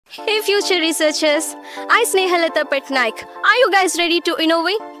Hey future researchers, I Snehalata Patnaik. Are you guys ready to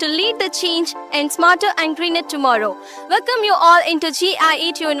innovate, to lead the change and smarter and greener tomorrow? Welcome you all into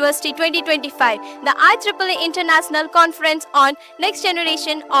GIET University 2025, the IEEE International Conference on Next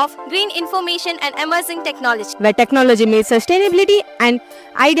Generation of Green Information and Emerging Technology, where technology meets sustainability and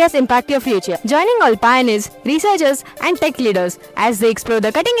ideas impact your future. Joining all pioneers, researchers and tech leaders as they explore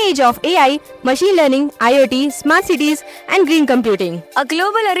the cutting edge of AI, machine learning, IoT, smart cities and green computing. A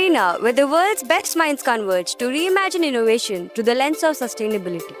global arena where the world's best minds converge to reimagine innovation through the lens of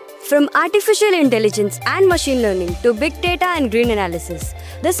sustainability. From artificial intelligence and machine learning to big data and green analysis,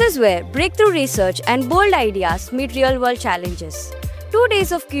 this is where breakthrough research and bold ideas meet real-world challenges. 2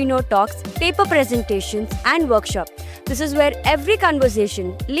 days of keynote talks, paper presentations, and workshops. This is where every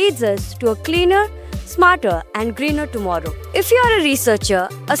conversation leads us to a cleaner, smarter, and greener tomorrow. If you are a researcher,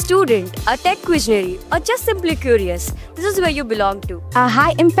 a student, a tech visionary, or just simply curious, this is where you belong to. A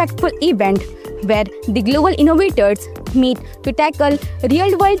high-impactful event where the global innovators meet to tackle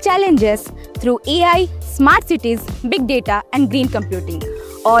real-world challenges through AI, smart cities, big data, and green computing,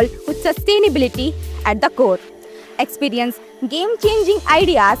 all with sustainability at the core. Experience game-changing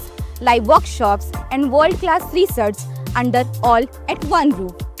ideas, live workshops, and world-class research under all at one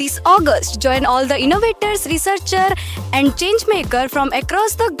roof. This August, join all the innovators, researchers, and changemakers from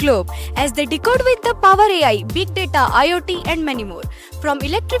across the globe as they decode with the power AI, big data, IoT, and many more. From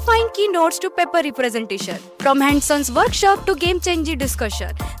electrifying keynotes to paper representation, from hands-on workshop to game-changing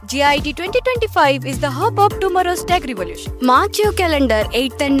discussion, GIET 2025 is the hub of tomorrow's tech revolution. Mark your calendar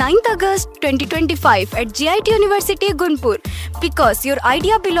 8th and 9th August 2025 at GIET University, Gunupur, because your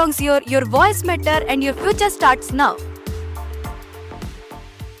idea belongs here, your voice matters, and your future starts now.